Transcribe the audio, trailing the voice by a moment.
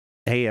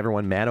Hey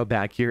everyone, Mano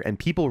back here, and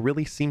people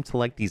really seem to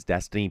like these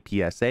Destiny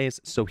PSAs,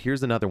 so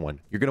here's another one.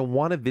 You're going to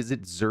want to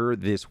visit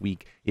Xur this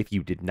week if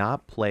you did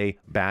not play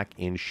back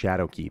in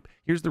Shadowkeep.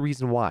 Here's the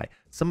reason why.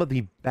 Some of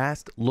the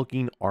best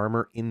looking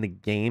armor in the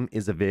game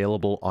is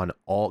available on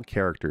all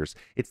characters.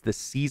 It's the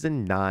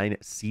Season 9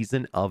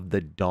 Season of the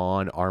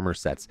Dawn armor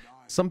sets.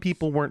 Some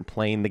people weren't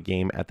playing the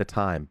game at the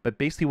time, but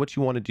basically what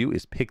you want to do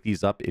is pick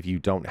these up if you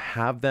don't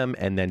have them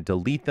and then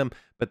delete them.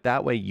 But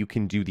that way you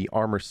can do the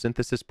armor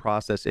synthesis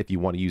process if you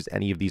want to use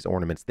any of these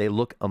ornaments. They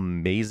look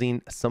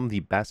amazing. Some of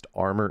the best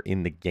armor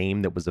in the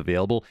game that was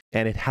available,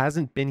 and it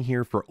hasn't been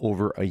here for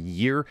over a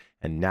year,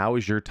 and now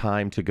is your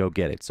time to go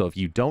get it. So if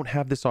you don't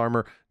have this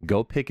armor,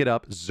 go pick it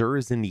up. Xur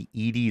is in the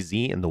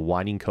EDZ in the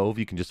Winding Cove.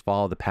 You can just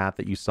follow the path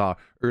that you saw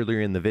earlier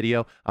in the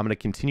video. I'm going to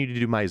continue to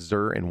do my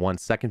Xur in 1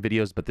 second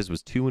videos, but this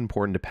was too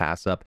important to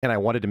pass up, and I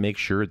wanted to make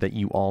sure that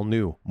you all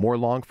knew. More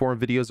long form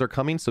videos are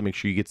coming, so make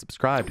sure you get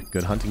subscribed.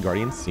 Good hunting,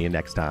 Guardians. See you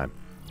next time.